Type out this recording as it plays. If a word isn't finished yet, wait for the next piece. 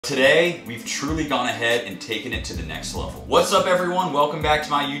Today, we've truly gone ahead and taken it to the next level. What's up everyone? Welcome back to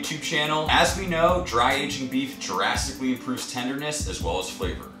my YouTube channel. As we know, dry aging beef drastically improves tenderness as well as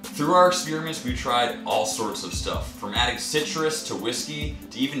flavor. Through our experiments, we've tried all sorts of stuff. From adding citrus to whiskey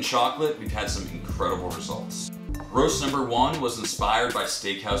to even chocolate, we've had some incredible results. Roast number 1 was inspired by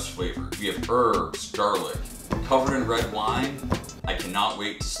steakhouse flavors. We have herbs, garlic, covered in red wine. I cannot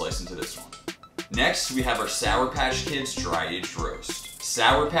wait to slice into this one. Next, we have our Sour Patch Kids dry aged roast.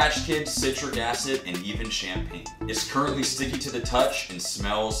 Sour Patch Kids, citric acid, and even champagne. It's currently sticky to the touch and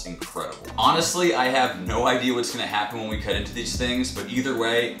smells incredible. Honestly, I have no idea what's gonna happen when we cut into these things, but either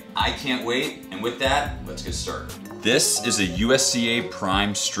way, I can't wait. And with that, let's get started. This is a USDA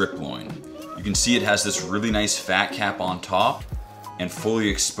Prime strip loin. You can see it has this really nice fat cap on top and fully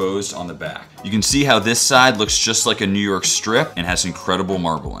exposed on the back. You can see how this side looks just like a New York strip and has incredible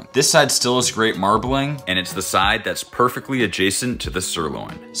marbling. This side still has great marbling, and it's the side that's perfectly adjacent to the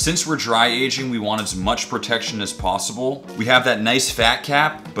sirloin. Since we're dry aging, we want as much protection as possible. We have that nice fat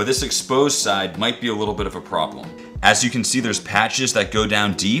cap, but this exposed side might be a little bit of a problem. As you can see, there's patches that go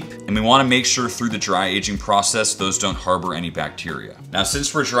down deep, and we want to make sure through the dry aging process, those don't harbor any bacteria. Now,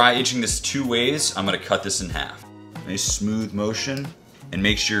 since we're dry aging this 2 ways, I'm gonna cut this in half. Nice smooth motion, and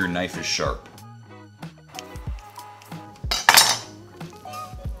make sure your knife is sharp.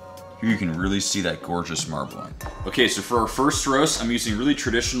 Here you can really see that gorgeous marbling. Okay, so for our first roast, I'm using really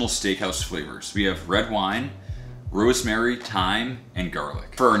traditional steakhouse flavors. We have red wine, rosemary, thyme, and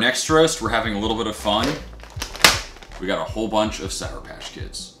garlic. For our next roast, we're having a little bit of fun. We got a whole bunch of Sour Patch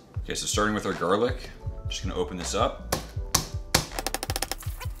Kids. Okay, so starting with our garlic, I'm just gonna open this up.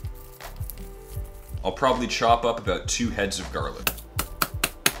 I'll probably chop up about 2 heads of garlic.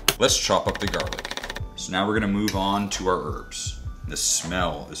 Let's chop up the garlic. So now we're gonna move on to our herbs. The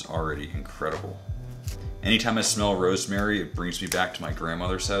smell is already incredible. Anytime I smell rosemary, it brings me back to my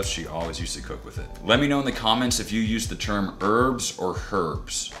grandmother's house. She always used to cook with it. Let me know in the comments if you use the term herbs or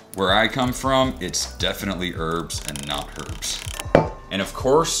herbs. Where I come from, it's definitely herbs and not herbs. And of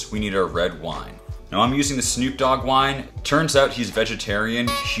course, we need our red wine. Now I'm using the Snoop Dogg wine. Turns out he's vegetarian,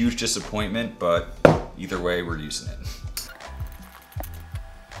 huge disappointment, but either way, we're using it.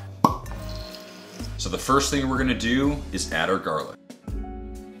 So the first thing we're gonna do is add our garlic.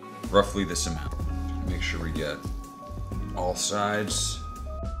 Roughly this amount. Make sure we get all sides.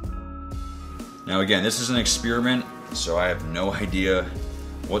 Now again, this is an experiment, so I have no idea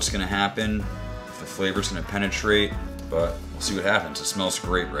what's gonna happen, if the flavor's gonna penetrate, but we'll see what happens. It smells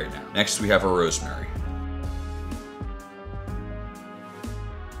great right now. Next we have our rosemary.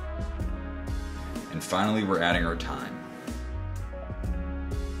 And finally we're adding our thyme.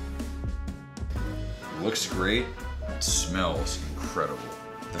 It looks great, it smells incredible.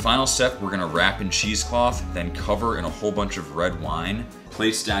 The final step, we're gonna wrap in cheesecloth, then cover in a whole bunch of red wine.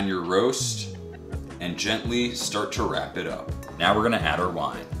 Place down your roast and gently start to wrap it up. Now we're gonna add our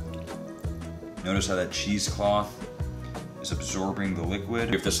wine. Notice how that cheesecloth is absorbing the liquid.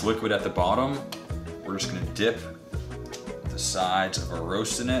 We have this liquid at the bottom. We're just gonna dip the sides of our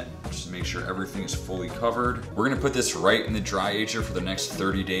roast in it, just to make sure everything is fully covered. We're gonna put this right in the dry ager for the next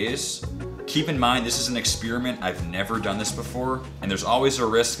 30 days. Keep in mind, this is an experiment. I've never done this before, and there's always a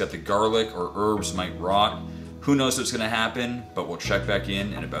risk that the garlic or herbs might rot. Who knows what's gonna happen, but we'll check back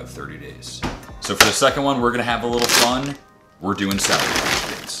in about 30 days. So for the second one, we're gonna have a little fun. We're doing Sour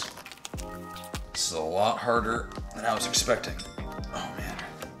Patch Kids. This is a lot harder than I was expecting. Oh man.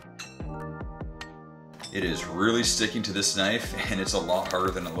 It is really sticking to this knife, and it's a lot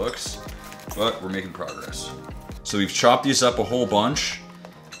harder than it looks, but we're making progress. So we've chopped these up a whole bunch.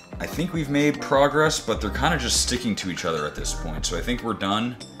 I think we've made progress, but they're kind of just sticking to each other at this point. So I think we're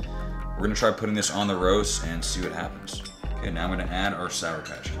done. We're gonna try putting this on the roast and see what happens. Okay, now I'm gonna add our Sour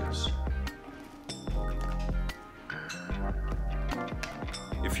Patch Kids.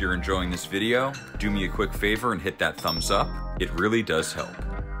 If you're enjoying this video, do me a quick favor and hit that thumbs up. It really does help.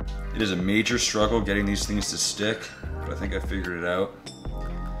 It is a major struggle getting these things to stick, but I think I figured it out.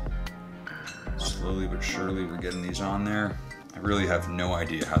 Slowly but surely, we're getting these on there. I really have no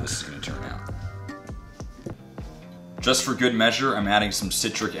idea how this is gonna turn out. Just for good measure, I'm adding some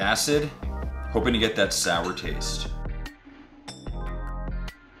citric acid, hoping to get that sour taste.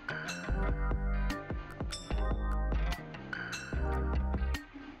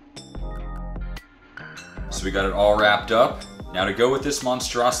 So we got it all wrapped up. Now to go with this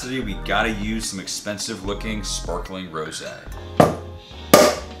monstrosity, we gotta use some expensive looking sparkling rosé.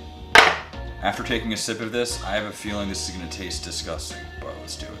 After taking a sip of this, I have a feeling this is gonna taste disgusting, but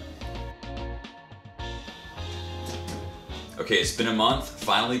let's do it. Okay, it's been a month,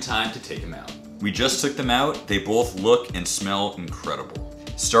 finally time to take them out. We just took them out. They both look and smell incredible.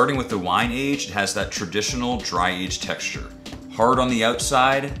 Starting with the wine age, it has that traditional dry age texture. Hard on the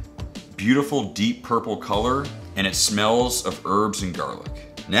outside, beautiful deep purple color, and it smells of herbs and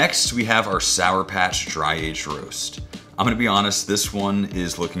garlic. Next, we have our Sour Patch Dry Aged Roast. I'm gonna be honest, this one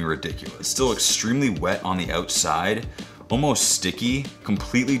is looking ridiculous. It's still extremely wet on the outside, almost sticky,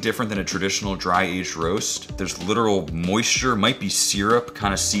 completely different than a traditional dry aged roast. There's literal moisture, might be syrup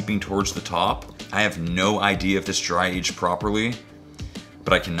kind of seeping towards the top. I have no idea if this dry aged properly,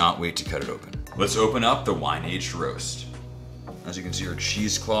 but I cannot wait to cut it open. Let's open up the wine aged roast. As you can see, our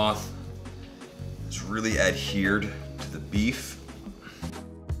cheesecloth is really adhered to the beef.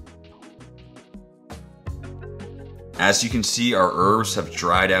 As you can see, our herbs have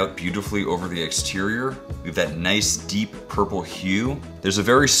dried out beautifully over the exterior. We have that nice deep purple hue. There's a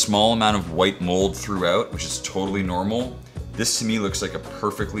very small amount of white mold throughout, which is totally normal. This to me looks like a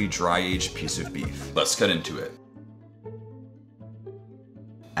perfectly dry aged piece of beef. Let's cut into it.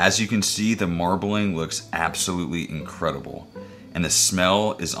 As you can see, the marbling looks absolutely incredible, and the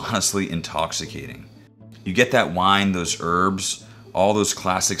smell is honestly intoxicating. You get that wine, those herbs, all those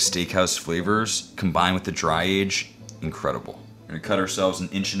classic steakhouse flavors combined with the dry age. Incredible. We're gonna cut ourselves an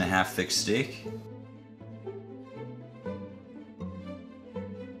 1.5 inch thick steak.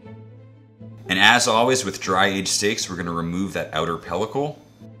 And as always with dry aged steaks, we're gonna remove that outer pellicle.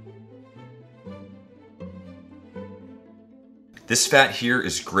 This fat here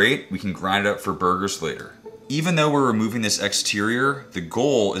is great. We can grind it up for burgers later. Even though we're removing this exterior, the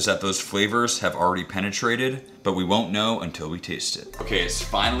goal is that those flavors have already penetrated, but we won't know until we taste it. Okay, it's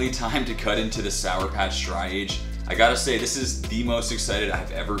finally time to cut into the Sour Patch Dry Age. I gotta say, this is the most excited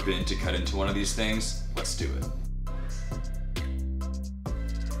I've ever been to cut into one of these things. Let's do it.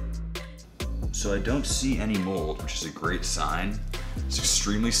 So I don't see any mold, which is a great sign. It's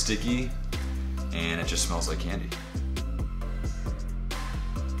extremely sticky, and it just smells like candy.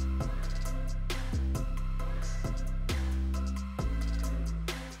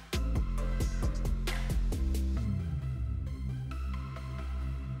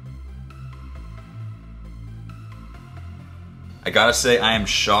 I gotta say, I am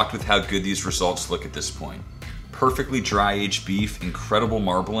shocked with how good these results look at this point. Perfectly dry aged beef, incredible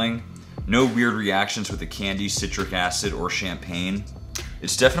marbling, no weird reactions with the candy, citric acid, or champagne.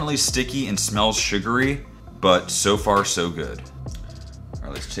 It's definitely sticky and smells sugary, but so far so good. All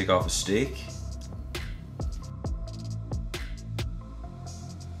right, let's take off a steak.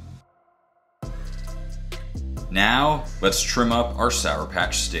 Now, let's trim up our Sour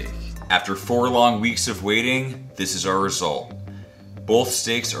Patch steak. After 4 long weeks of waiting, this is our result. Both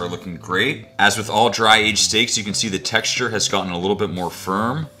steaks are looking great. As with all dry aged steaks, you can see the texture has gotten a little bit more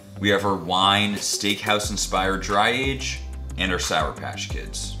firm. We have our wine steakhouse inspired dry age and our Sour Patch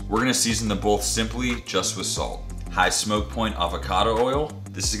Kids. We're gonna season them both simply just with salt. High smoke point avocado oil.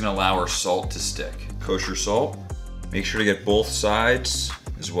 This is gonna allow our salt to stick. Kosher salt. Make sure to get both sides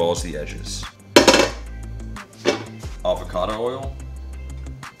as well as the edges. Avocado oil.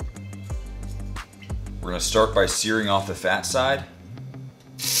 We're gonna start by searing off the fat side.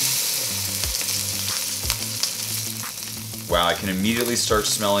 Wow, I can immediately start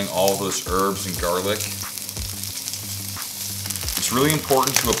smelling all those herbs and garlic. It's really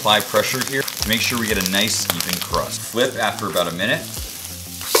important to apply pressure here to make sure we get a nice even crust. Flip after about a minute.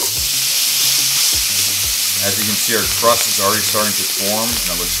 As you can see, our crust is already starting to form and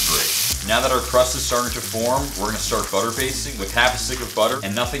it looks great. Now that our crust is starting to form, we're gonna start butter basting with half a stick of butter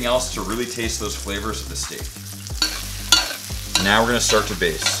and nothing else to really taste those flavors of the steak. Now we're gonna start to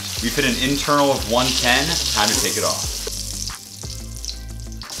baste. We've hit an internal of 110, time to take it off.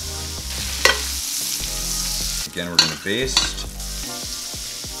 Again, we're gonna baste.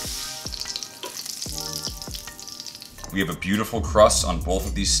 We have a beautiful crust on both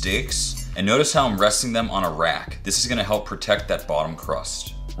of these steaks. And notice how I'm resting them on a rack. This is gonna help protect that bottom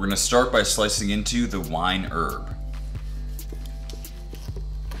crust. We're gonna start by slicing into the wine herb.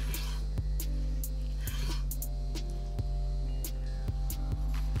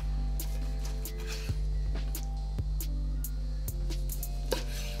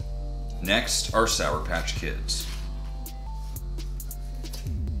 Next, our Sour Patch Kids.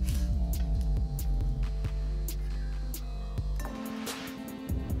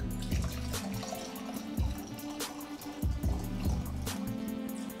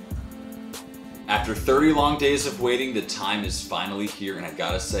 After 30 long days of waiting, the time is finally here, and I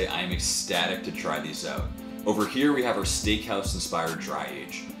gotta say, I am ecstatic to try these out. Over here, we have our steakhouse inspired dry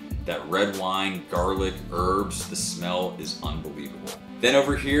age. That red wine, garlic, herbs, the smell is unbelievable. Then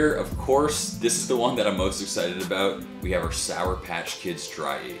over here, of course, this is the one that I'm most excited about. We have our Sour Patch Kids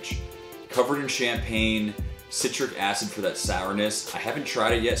dry age. Covered in champagne, citric acid for that sourness. I haven't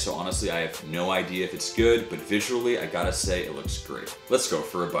tried it yet, so honestly I have no idea if it's good, but visually I gotta say it looks great. Let's go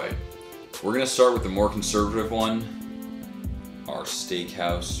for a bite. We're gonna start with the more conservative one, our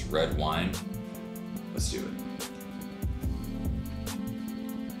Steakhouse red wine. Let's do it.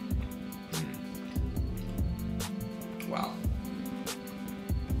 Wow.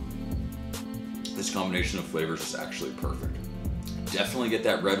 This combination of flavors is actually perfect. Definitely get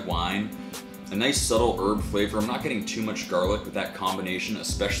that red wine. A nice subtle herb flavor. I'm not getting too much garlic, but that combination,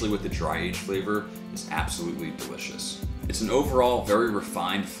 especially with the dry aged flavor, is absolutely delicious. It's an overall very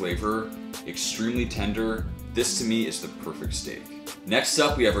refined flavor, extremely tender. This to me is the perfect steak. Next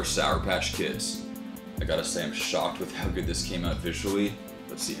up, we have our Sour Patch Kids. I gotta say, I'm shocked with how good this came out visually.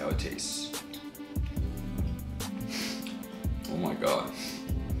 Let's see how it tastes. Oh my God.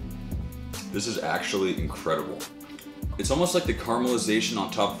 This is actually incredible. It's almost like the caramelization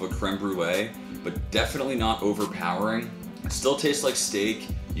on top of a creme brulee, but definitely not overpowering. It still tastes like steak.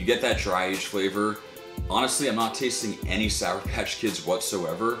 You get that dry aged flavor. Honestly, I'm not tasting any Sour Patch Kids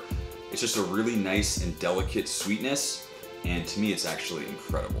whatsoever. It's just a really nice and delicate sweetness, and to me it's actually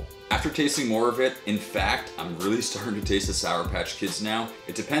incredible. After tasting more of it, in fact, I'm really starting to taste the Sour Patch Kids now.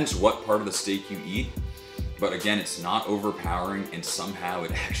 It depends what part of the steak you eat, but again, it's not overpowering and somehow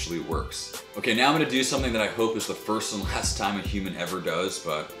it actually works. Okay, now I'm gonna do something that I hope is the first and last time a human ever does,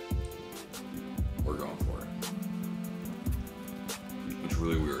 but we're going for it. It's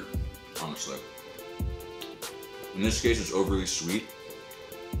really weird, honestly. In this case, it's overly sweet,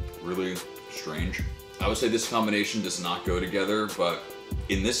 really strange. I would say this combination does not go together, but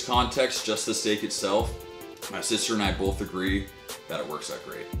in this context, just the steak itself, my sister and I both agree that it works out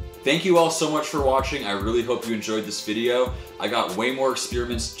great. Thank you all so much for watching. I really hope you enjoyed this video. I got way more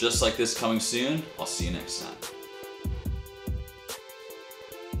experiments just like this coming soon. I'll see you next time.